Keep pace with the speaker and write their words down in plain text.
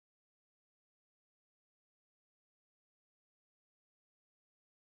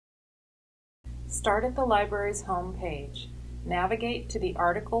Start at the library's home page. Navigate to the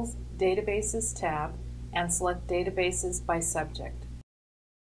Articles Databases tab and select Databases by subject.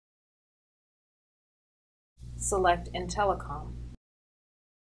 Select Intelecom.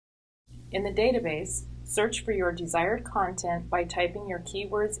 In the database, search for your desired content by typing your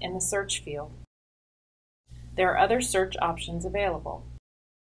keywords in the search field. There are other search options available.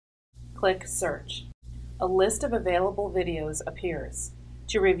 Click Search. A list of available videos appears.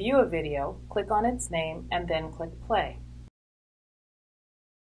 To review a video, click on its name and then click Play.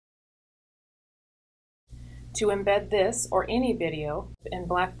 To embed this or any video in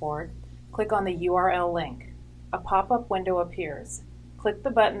Blackboard, click on the URL link. A pop-up window appears. Click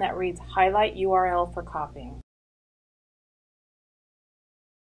the button that reads Highlight URL for copying.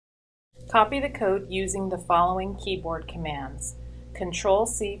 Copy the code using the following keyboard commands: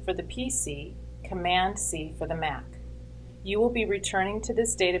 Control-C for the PC, Command-C for the Mac. You will be returning to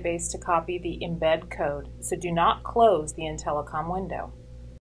this database to copy the embed code, so do not close the Intelecom window.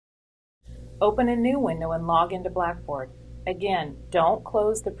 Open a new window and log into Blackboard. Again, don't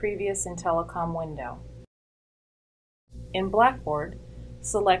close the previous Intelecom window. In Blackboard,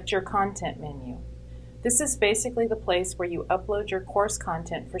 select your Content menu. This is basically the place where you upload your course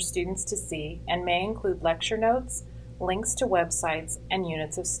content for students to see and may include lecture notes, links to websites, and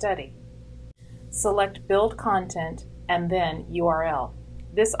units of study. Select Build Content and then URL.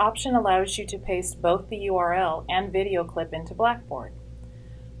 This option allows you to paste both the URL and video clip into Blackboard.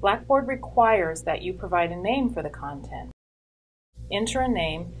 Blackboard requires that you provide a name for the content. Enter a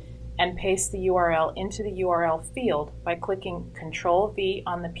name and paste the URL into the URL field by clicking Ctrl-V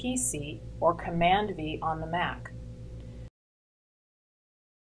on the PC or Command-V on the Mac.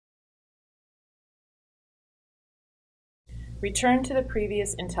 Return to the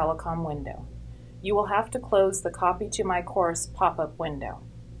previous Intelecom window. You will have to close the Copy to My Course pop-up window.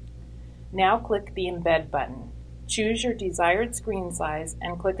 Now click the Embed button. Choose your desired screen size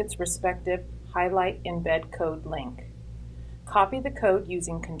and click its respective Highlight Embed Code link. Copy the code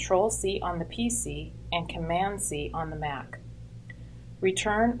using Ctrl-C on the PC and Command-C on the Mac.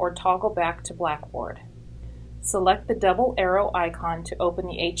 Return or toggle back to Blackboard. Select the double arrow icon to open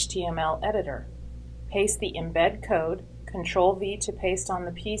the HTML editor. Paste the embed code, Ctrl-V to paste on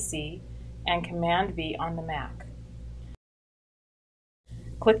the PC, and Command-V on the Mac.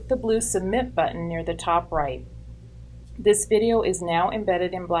 Click the blue Submit button near the top right. This video is now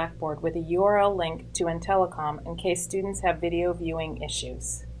embedded in Blackboard with a URL link to Intelecom in case students have video viewing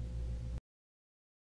issues.